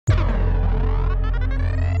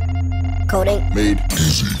Coding made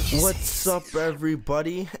easy. What's up,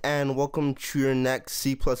 everybody, and welcome to your next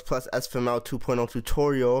C++ Sfml 2.0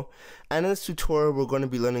 tutorial. And in this tutorial, we're going to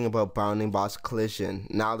be learning about bounding box collision.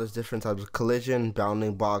 Now, there's different types of collision: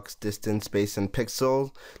 bounding box, distance, space, and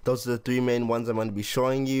pixel. Those are the three main ones I'm going to be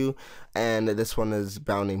showing you, and this one is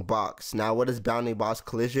bounding box. Now, what is bounding box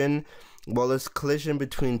collision? Well, it's collision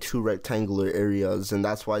between two rectangular areas, and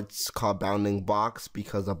that's why it's called bounding box,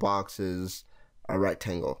 because a box is a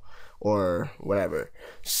rectangle or whatever.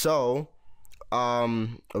 So a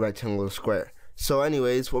rectangular square. So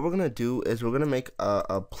anyways, what we're gonna do is we're gonna make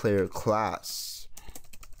a player class.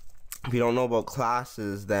 If you don't know about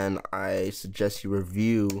classes, then I suggest you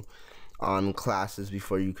review on classes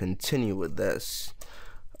before you continue with this.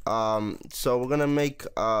 So we're gonna make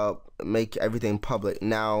everything public.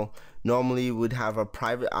 Now, normally we'd have a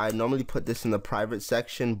private. I normally put this in the private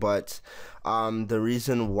section, but the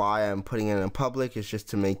reason why I'm putting it in public is just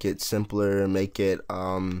to make it simpler, make it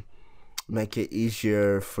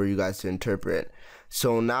easier for you guys to interpret.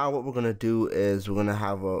 So now what we're gonna do is we're gonna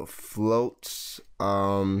have a float.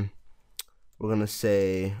 We're gonna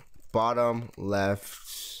say bottom,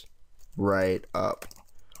 left, right, up,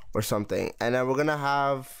 or something, and then we're gonna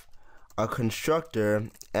have a constructor,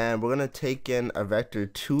 and we're gonna take in a vector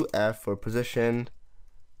 2f for position,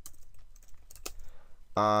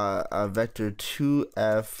 a vector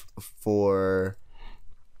 2f for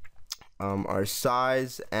our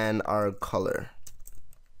size and our color.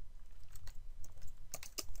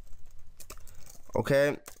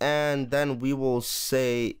 Okay, and then we will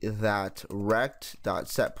say that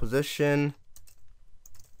rect.setPosition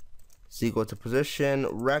is equal to position,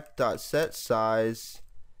 rect.setSize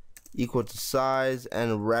equal to size,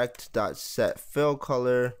 and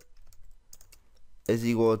rect.setFillColor is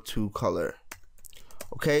equal to color.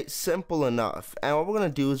 Okay, simple enough. And what we're gonna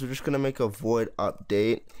do is we're just gonna make a void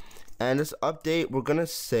update, and this update we're gonna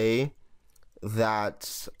say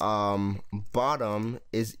that bottom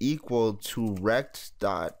is equal to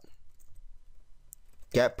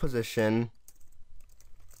rect.getPosition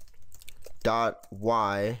dot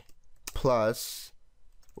y plus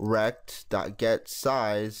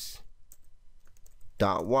rect.getSize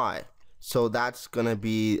dot y. So that's gonna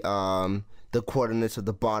be the coordinates of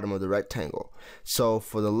the bottom of the rectangle. So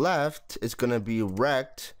for the left, it's gonna be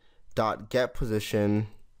rect.getPosition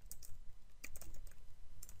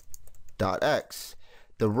dot x.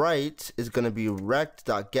 The right is gonna be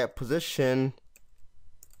rect.getPosition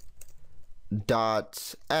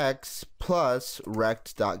dot x plus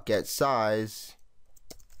rect.getSize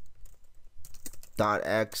dot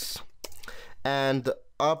x, and the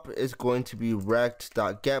up is going to be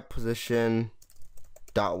rect.getPosition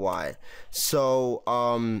dot y. So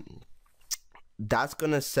that's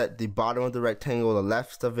gonna set the bottom of the rectangle, the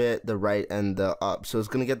left of it, the right, and the up. So it's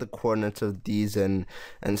gonna get the coordinates of these and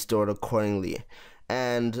store it accordingly.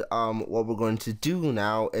 And what we're going to do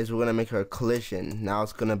now is we're gonna make our collision. Now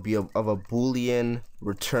it's gonna be of a Boolean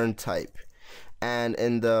return type, and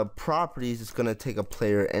in the properties it's gonna take a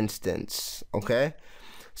player instance. Okay,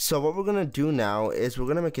 so what we're gonna do now is we're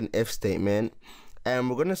gonna make an if statement, and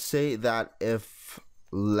we're gonna say that if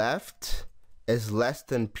left is less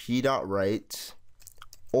than p dot right,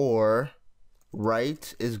 or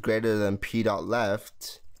right is greater than p dot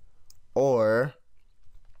left, or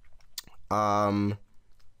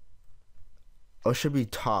it should be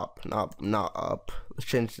top, not up. Let's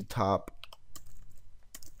change the top,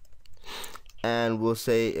 and we'll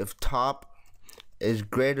say if top is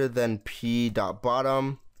greater than p dot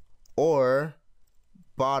bottom, or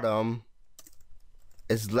bottom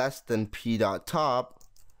is less than p dot top,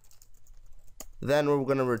 then we're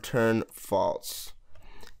going to return false,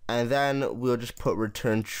 and then we'll just put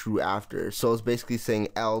return true after. So it's basically saying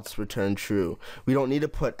else return true. We don't need to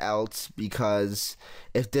put else, because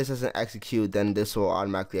if this doesn't execute, then this will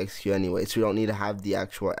automatically execute anyway, so we don't need to have the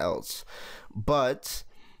actual else. But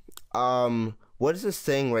what is this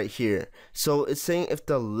saying right here? So it's saying if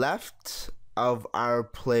the left of our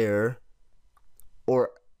player, or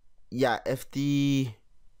yeah, if the,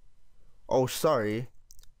 oh sorry,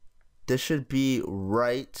 this should be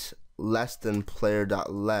right less than player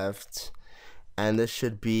dot left, and this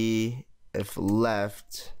should be if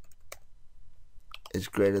left is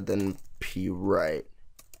greater than p right,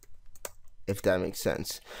 if that makes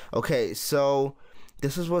sense. Okay, so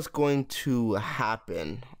this is what's going to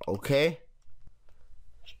happen. Okay,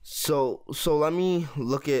 so let me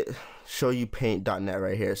show you paint.net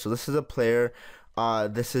right here. So this is a player,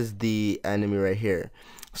 this is the enemy right here.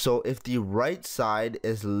 So if the right side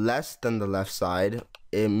is less than the left side,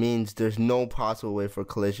 it means there's no possible way for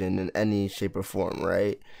collision in any shape or form,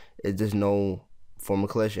 right? There's no form of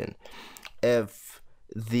collision. if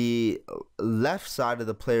the left side of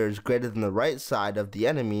the player is greater than the right side of the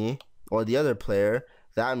enemy or the other player,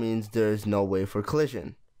 that means there's no way for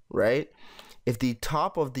collision, right? If the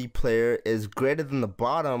top of the player is greater than the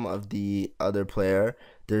bottom of the other player,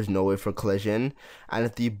 there's no way for collision. And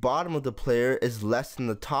if the bottom of the player is less than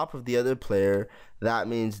the top of the other player, that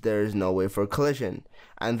means there is no way for collision.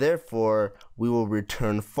 And therefore, we will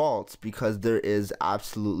return false because there is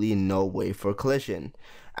absolutely no way for collision.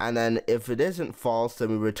 And then if it isn't false, then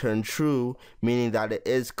we return true, meaning that it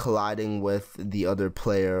is colliding with the other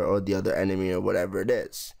player or the other enemy or whatever it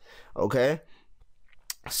is. Okay?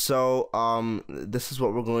 So this is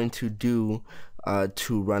what we're going to do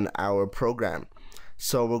to run our program.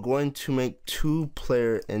 So we're going to make 2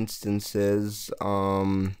 player instances,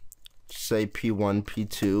 say P1,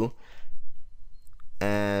 P2,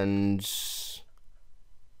 and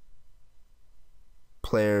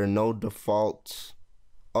player no default.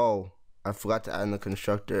 Oh, I forgot to add in the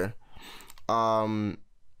constructor. So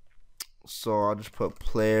I'll just put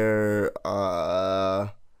player,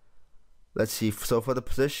 let's see, so for the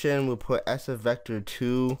position, we'll put s of vector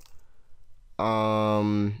 2,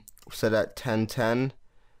 set at 1010.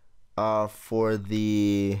 For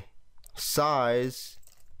the size,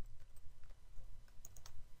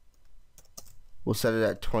 we'll set it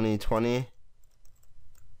at 2020.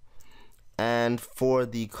 And for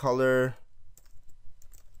the color,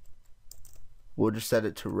 we'll just set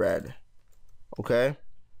it to red. Okay?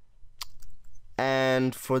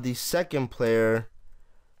 And for the second player,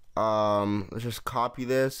 let's just copy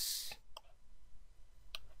this.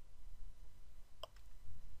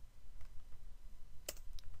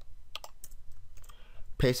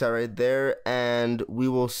 Paste that right there, and we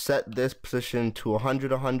will set this position to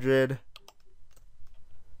 100, 100,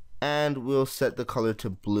 and we'll set the color to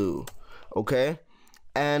blue. Okay?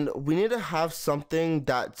 And we need to have something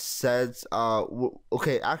that says,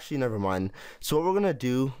 okay, actually, never mind. So what we're gonna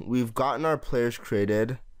do, we've gotten our players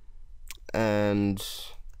created, and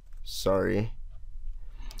sorry.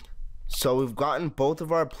 So we've gotten both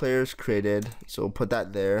of our players created, so we'll put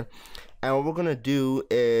that there. And what we're gonna do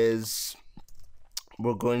is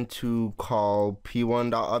we're going to call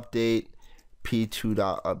p1.update,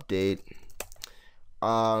 p2.update.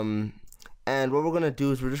 And what we're gonna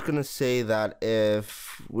do is we're just gonna say that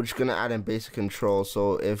if we're just gonna add in basic control.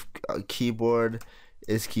 So if keyboard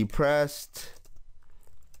is key pressed,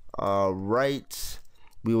 right,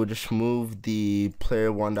 we will just move the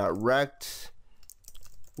player one.rect.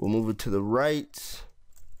 We'll move it to the right,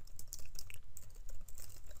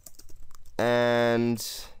 and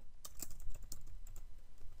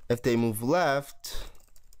if they move left,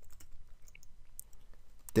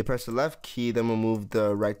 they press the left key, then we'll move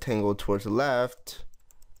the rectangle towards the left.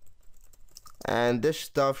 And this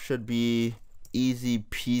stuff should be easy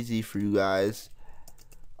peasy for you guys.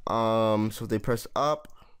 So if they press up,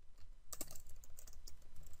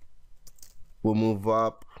 we'll move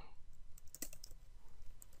up.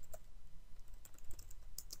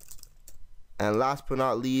 And last but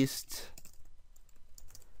not least,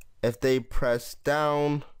 if they press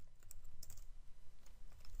down,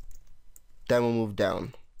 then we'll move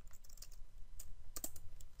down.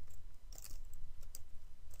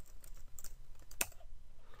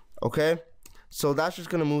 Okay, so that's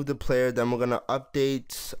just gonna move the player. Then we're gonna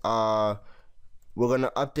update.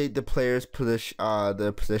 The player's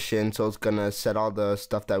position. So it's gonna set all the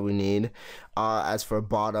stuff that we need, as for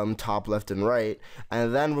bottom, top, left, and right.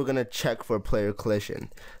 And then we're gonna check for player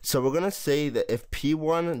collision. So we're gonna say that if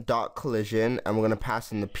p1.collision, and we're gonna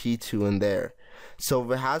pass in the p2 in there. So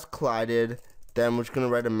if it has collided, then we're just gonna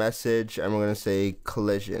write a message, and we're gonna say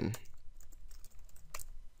collision.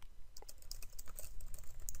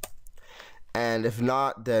 And if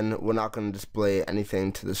not, then we're not going to display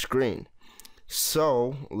anything to the screen.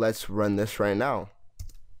 So let's run this right now.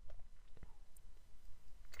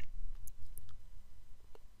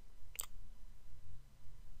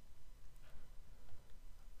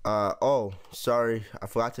 Oh, sorry, I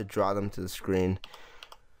forgot to draw them to the screen.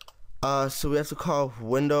 So we have to call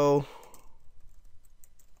window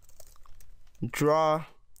draw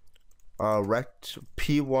rect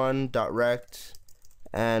p1.rect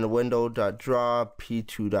and window.draw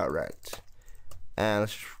p2.rect. And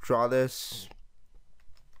let's draw this.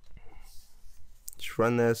 Let's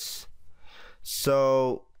run this.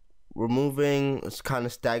 So we're moving. It's kind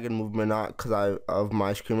of staggered movement, not because of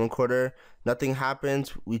my screen recorder. Nothing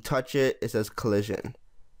happens. We touch it. It says collision.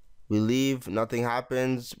 We leave. Nothing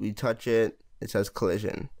happens. We touch it. It says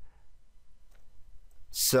collision.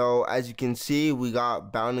 So as you can see, we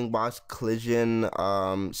got bounding box collision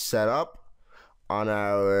set up on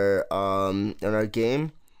our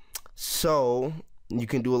game. So you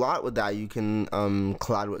can do a lot with that. You can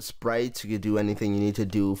collide with sprites. You can do anything you need to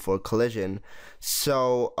do for collision.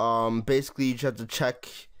 So basically you just have to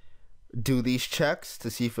do these checks to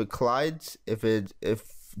see if it collides. If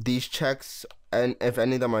these checks, and if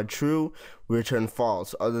any of them are true, we return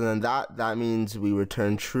false. Other than that, that means we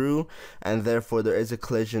return true, and therefore there is a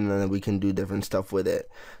collision, and then we can do different stuff with it.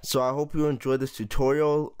 So I hope you enjoyed this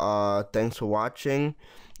tutorial. Thanks for watching.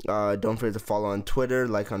 Don't forget to follow on Twitter,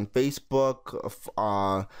 like on Facebook,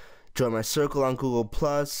 join my circle on Google+,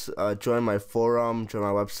 join my forum, join my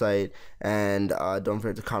website, and don't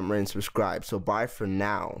forget to comment, rate, and subscribe. So bye for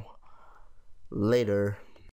now. Later.